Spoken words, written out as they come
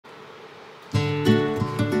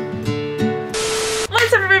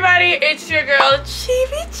everybody, it's your girl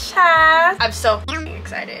Chibi Chat. I'm so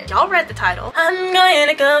excited. Y'all read the title. I'm going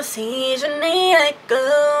to go see Jhené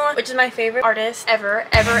Aiko, which is my favorite artist ever.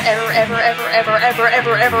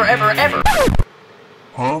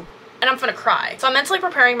 Huh? And I'm gonna cry. So I'm mentally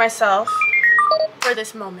preparing myself for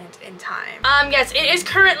this moment in time. Yes, it is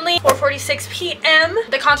currently 4:46 p.m.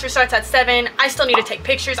 The concert starts at 7. I still need to take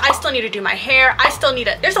pictures. I still need to do my hair.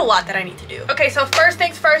 There's a lot that I need to do. Okay, so first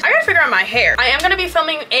things first, I gotta figure out my hair. I am gonna be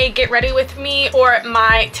filming a get ready with me for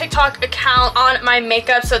my TikTok account on my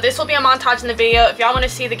makeup. So this will be a montage in the video. If y'all wanna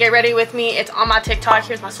see the get ready with me, it's on my TikTok.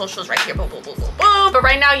 Here's my socials right here. Boom, boom, boom, boom, boom. But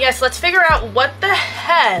right now, yes, let's figure out what the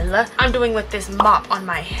hell I'm doing with this mop on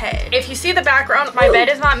my head. If you see the background, my bed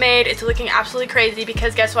is not made. It's looking absolutely crazy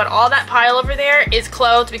because guess what? All that pile over there is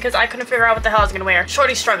clothes because I couldn't figure out what the hell I was gonna wear.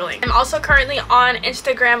 Shorty's struggling. I'm also currently on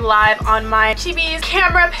Instagram live on my Chibi's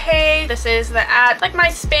camera page. This is the ad, like my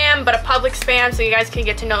spam, but a public spam, so you guys can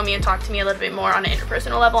get to know me and talk to me a little bit more on an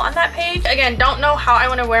interpersonal level on that page. Again, don't know how I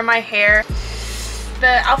want to wear my hair.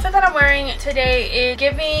 The outfit that I'm wearing today is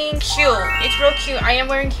giving cute. It's real cute. I am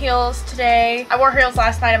wearing heels today. I wore heels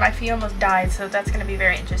last night and my feet almost died, so that's going to be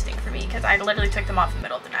very interesting for me because I literally took them off in the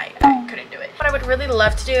middle of the night. I couldn't do it. What I would really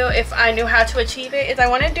love to do if I knew how to achieve it is I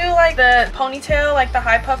want to do like the ponytail, like the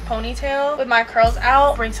high puff ponytail with my curls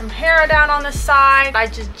out, bring some hair down on the side. I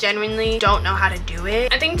just genuinely don't know how to do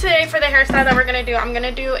it. I think today for the hairstyle that we're going to do, I'm going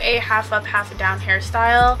to do a half up, half down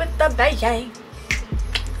hairstyle with the bang.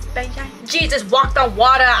 Jesus walked on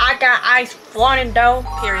water. I got ice flowing dough.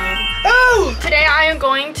 Period. Oh! Today I am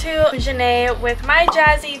going to Jhené with my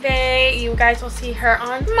Jazzy Bae. You guys will see her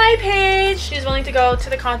on my page. She's willing to go to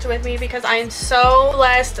the concert with me because I am so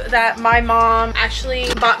blessed that my mom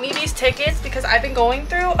actually bought me these tickets because I've been going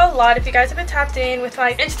through a lot. If you guys have been tapped in with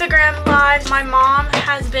my Instagram lives, my mom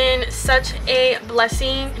has been such a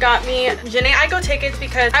blessing. Got me Jhené Aiko tickets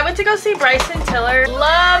because I went to go see Bryson Tiller.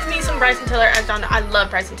 Love me some Bryson Tiller. I love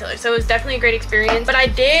Bryson Tiller, so it was definitely a great experience, but I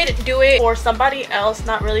did do it for somebody else,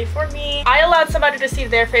 not really for me. I allowed somebody to see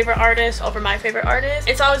their favorite artist over my favorite artist,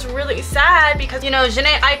 and so I was really sad because, you know,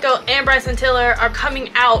 Jhené Aiko and Bryson Tiller are coming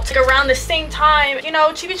out like around the same time. You know,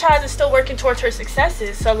 Chibi Chaz is still working towards her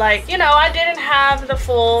successes, so like, you know, I didn't have the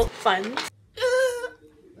full funds.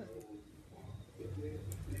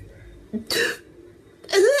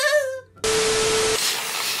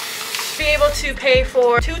 Be able to pay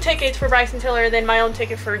for 2 tickets for Bryson Tiller than my own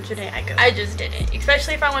ticket for Jhené Aiko. I just didn't,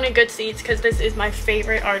 especially if I wanted good seats because this is my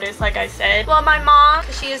favorite artist, like I said. Well, my mom,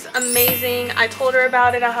 because she is amazing, I told her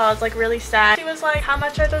about it. I was like really sad. She was like, how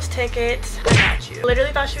much are those tickets? I got you.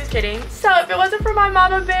 Literally thought she was kidding. So if it wasn't for my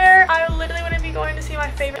mama bear, I literally wouldn't be going to see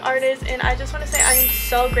my favorite artist, and I just want to say I am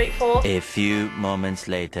so grateful. A few moments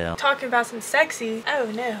later. Talking about some sexy.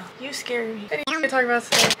 Oh no, you scare me. You're talking about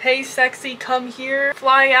some, hey sexy, come here,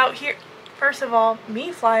 fly out here. First of all,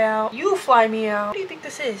 me fly out, you fly me out. What do you think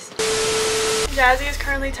this is? Jazzy is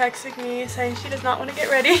currently texting me saying she does not want to get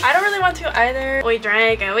ready. I don't really want to either. We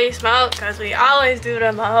drank and we smoked because we always do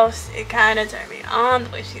the most. It kind of turned me on the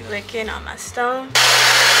way she's licking on my stone.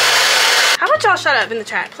 How about y'all shut up in the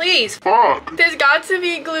chat, please? Fuck. There's got to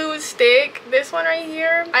be glue stick. This one right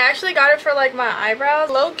here. I actually got it for like my eyebrows.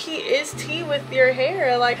 Low key is tea with your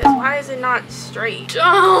hair. Like, why is it not straight?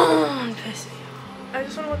 Don't piss me. I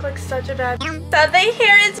just want to look like such a bad. So the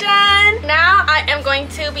hair is done. Now I am going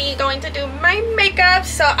to do my makeup.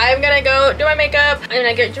 So I'm gonna go do my makeup. I'm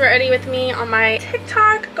gonna get ready with me on my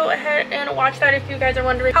TikTok. Go ahead and watch that if you guys are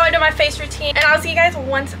wondering how I do my face routine. And I'll see you guys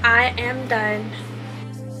once I am done.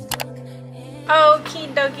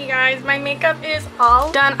 Okie dokie guys, my makeup is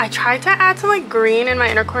all done. I tried to add some like green in my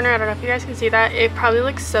inner corner. I don't know if you guys can see that. It probably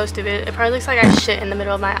looks so stupid. It probably looks like I shit in the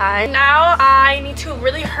middle of my eye. Now I need to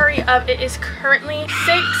really hurry up. It is currently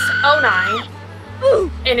 6:09.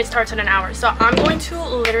 And it starts in an hour, so I'm going to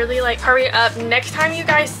literally like hurry up. Next time you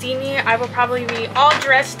guys see me, I will probably be all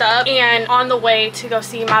dressed up and on the way to go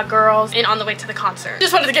see my girls and on the way to the concert.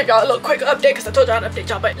 Just wanted to give y'all a little quick update because I told y'all to update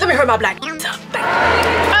y'all, but let me hurry my black ass up.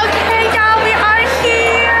 Okay y'all, we are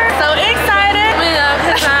here. So excited. We love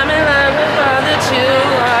cause I'm in love with all that you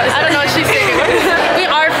are. I don't know what she's singing. We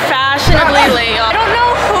are fashionably late, y'all. I don't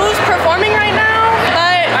know who's performing right now, but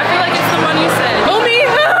I feel like it's the one you said. Oh, me?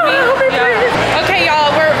 Okay,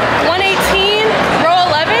 y'all, we're 118, row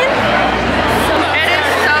 11. It is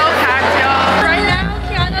so packed, y'all. Right now,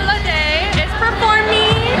 Kiana Lede is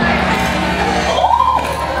performing.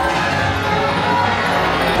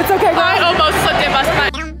 It's okay, guys. I almost slipped and busted my.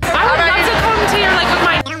 I would love to come to your, like, with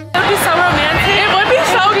my. That would be so romantic. It would be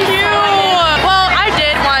so cute. Well, I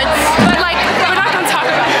did once, but, like, we're not gonna talk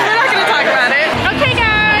about it. We're not gonna talk about it.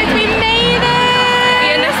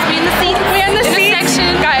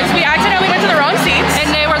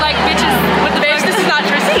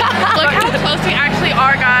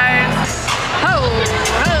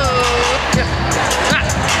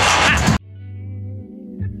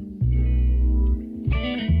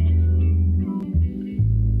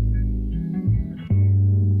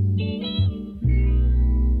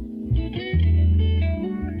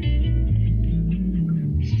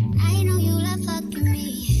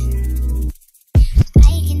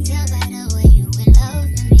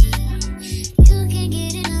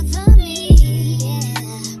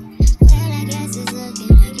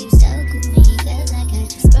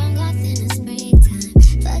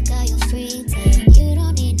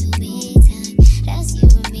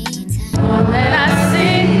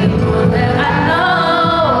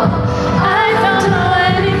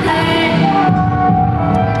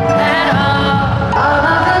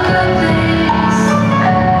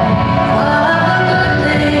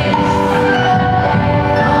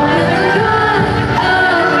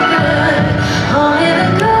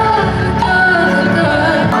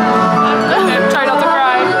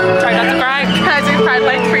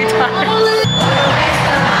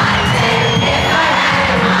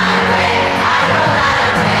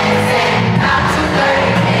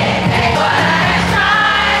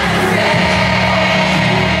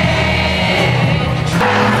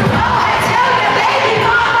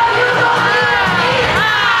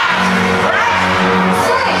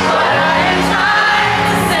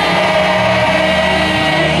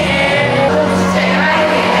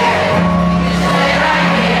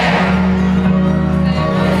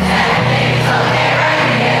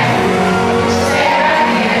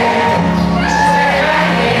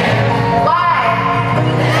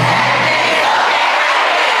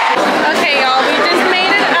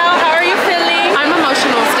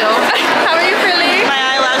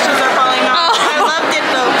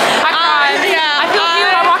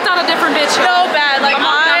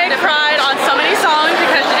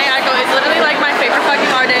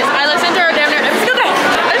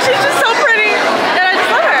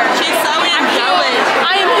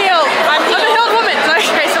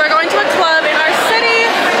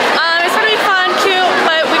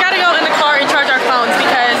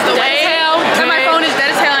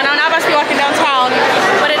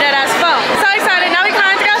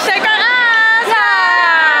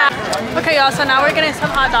 So now we're getting some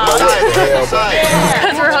hot dogs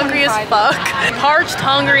because we're hungry as fuck. Parched,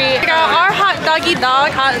 hungry. We got our hot doggy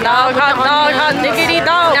dog, hot diggity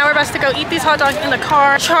dog. Now we're about to go eat these hot dogs in the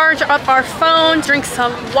car, charge up our phone, drink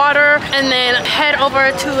some water, and then head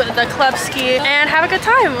over to the club ski and have a good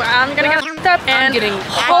time. I'm gonna get up and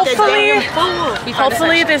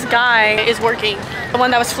hopefully this guy is working. The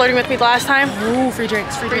one that was flirting with me last time. Ooh, free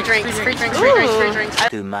drinks.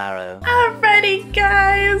 Tomorrow. Alrighty,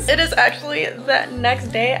 guys. It is actually the next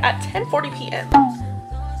day at 10:40 p.m.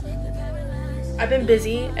 I've been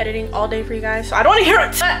busy editing all day for you guys, so I don't want to hear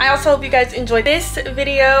it. But I also hope you guys enjoyed this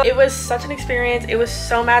video. It was such an experience. It was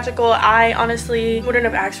so magical. I honestly wouldn't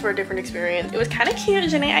have asked for a different experience. It was kind of cute.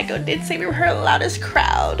 Jhené Aiko did say we were her loudest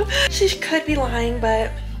crowd. She could be lying,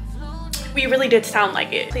 but we really did sound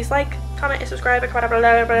like it. Please like, comment, and subscribe. Come on.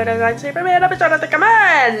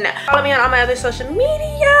 Follow me on all my other social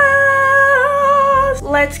media.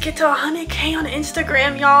 Let's get to 100K on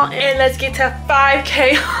Instagram, y'all, and let's get to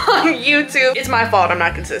 5K on YouTube. It's my fault I'm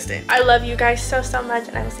not consistent. I love you guys so much,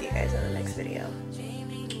 and I will see you guys in the next video.